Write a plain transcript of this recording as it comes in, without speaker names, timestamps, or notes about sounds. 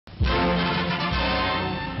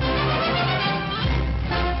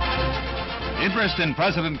Interest in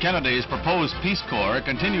President Kennedy's proposed Peace Corps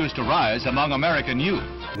continues to rise among American youth.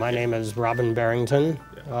 My name is Robin Barrington,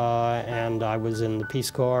 and I was in the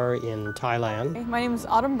Peace Corps in Thailand. My name is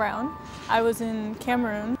Autumn Brown. I was in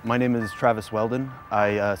Cameroon. My name is Travis Weldon.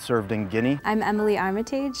 I served in Guinea. I'm Emily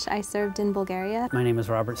Armitage. I served in Bulgaria. My name is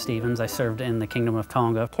Robert Stevens. I served in the Kingdom of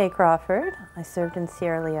Tonga. Kay Crawford. I served in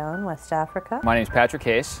Sierra Leone, West Africa. My name is Patrick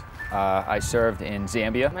Case. I served in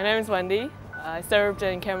Zambia. My name is Wendy. I served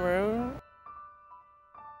in Cameroon.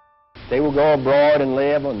 They will go abroad and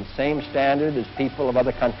live on the same standard as people of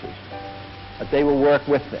other countries, but they will work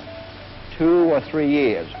with them 2 or 3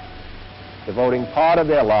 years, devoting part of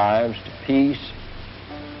their lives to peace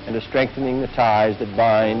and to strengthening the ties that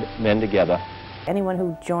bind men together. Anyone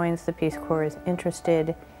who joins the Peace Corps is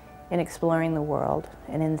interested in exploring the world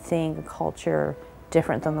and in seeing a culture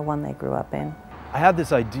different than the one they grew up in. I had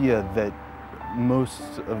this idea that most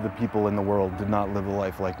of the people in the world did not live a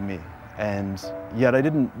life like me, and yet I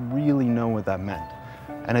didn't really know what that meant.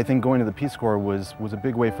 And I think going to the Peace Corps was a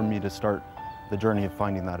big way for me to start the journey of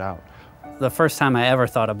finding that out. The first time I ever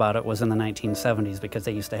thought about it was in the 1970s because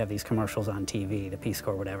they used to have these commercials on TV. The Peace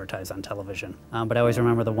Corps would advertise on television. But I always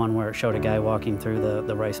remember the one where it showed a guy walking through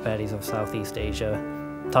the rice paddies of Southeast Asia,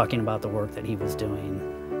 talking about the work that he was doing.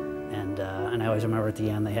 And I always remember at the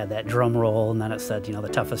end they had that drum roll, and then it said, you know, the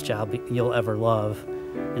toughest job you'll ever love.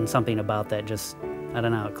 And something about that just, I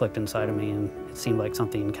don't know, it clicked inside of me, and it seemed like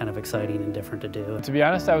something kind of exciting and different to do. To be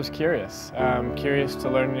honest, I was curious. Curious to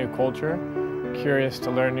learn a new culture, curious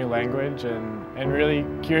to learn new language, and really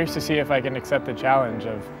curious to see if I can accept the challenge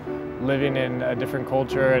of living in a different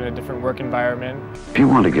culture and a different work environment. If you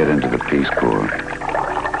want to get into the Peace Corps,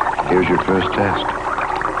 here's your first test.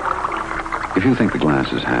 If you think the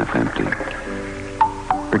glass is half empty,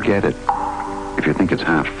 forget it. If you think it's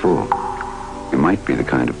half full, you might be the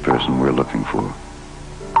kind of person we're looking for.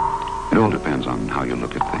 It all depends on how you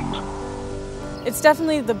look at things. It's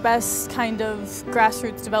definitely the best kind of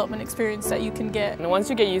grassroots development experience that you can get. And once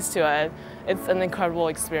you get used to it, it's an incredible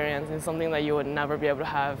experience and something that you would never be able to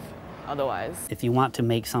have otherwise. If you want to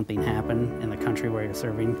make something happen in the country where you're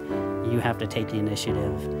serving, you have to take the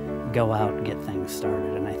initiative, go out and get things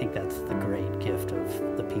started. And I think that's the great gift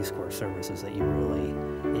of the Peace Corps service, is that you really,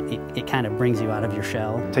 it kind of brings you out of your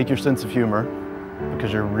shell. Take your sense of humor,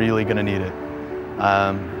 because you're really going to need it.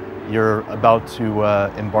 You're about to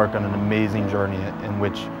embark on an amazing journey in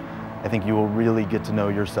which I think you will really get to know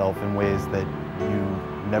yourself in ways that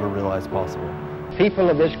you never realized possible. People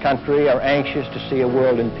of this country are anxious to see a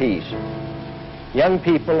world in peace. Young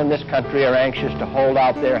people in this country are anxious to hold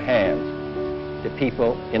out their hands to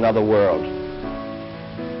people in other worlds.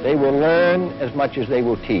 They will learn as much as they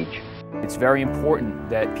will teach. It's very important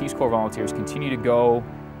that Peace Corps volunteers continue to go,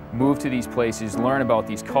 move to these places, learn about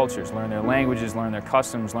these cultures, learn their languages, learn their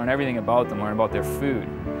customs, learn everything about them, learn about their food,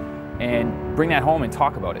 and bring that home and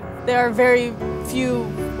talk about it. There are very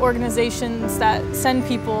few organizations that send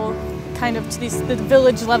people kind of to the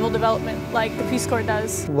village level development like the Peace Corps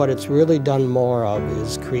does. What it's really done more of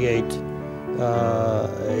is create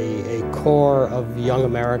a core of young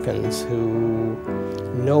Americans who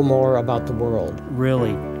know more about the world.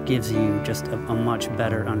 Really gives you just a much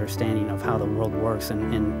better understanding of how the world works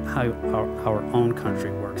and how our own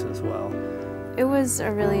country works as well. It was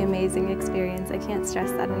a really amazing experience. I can't stress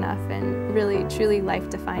that enough, and really, truly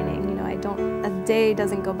life-defining. You know, a day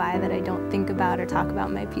doesn't go by that I don't think about or talk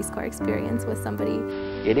about my Peace Corps experience with somebody.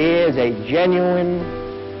 It is a genuine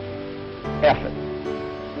effort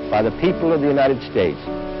by the people of the United States,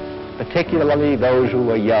 particularly those who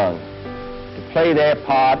are young, to play their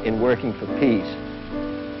part in working for peace,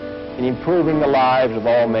 in improving the lives of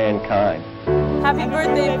all mankind. Happy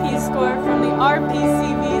birthday, Peace Corps, from the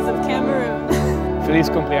RPCVs of Cameroon. Feliz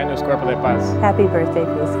cumpleaños, Cuerpo de Paz. Happy birthday,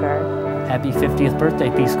 Peace Corps. Happy 50th birthday,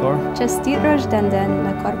 Peace Corps. Chestit Rosh Denden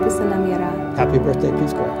na Corpus Namira. Happy birthday,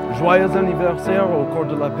 Peace Corps. Joyeux anniversaire au Corps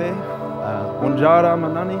de la Paix. Bonjara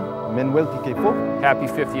Manani, Menwelti Kefo. Happy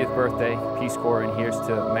 50th birthday, Peace Corps, and here's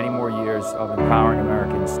to many more years of empowering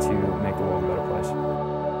Americans to make the world a better place.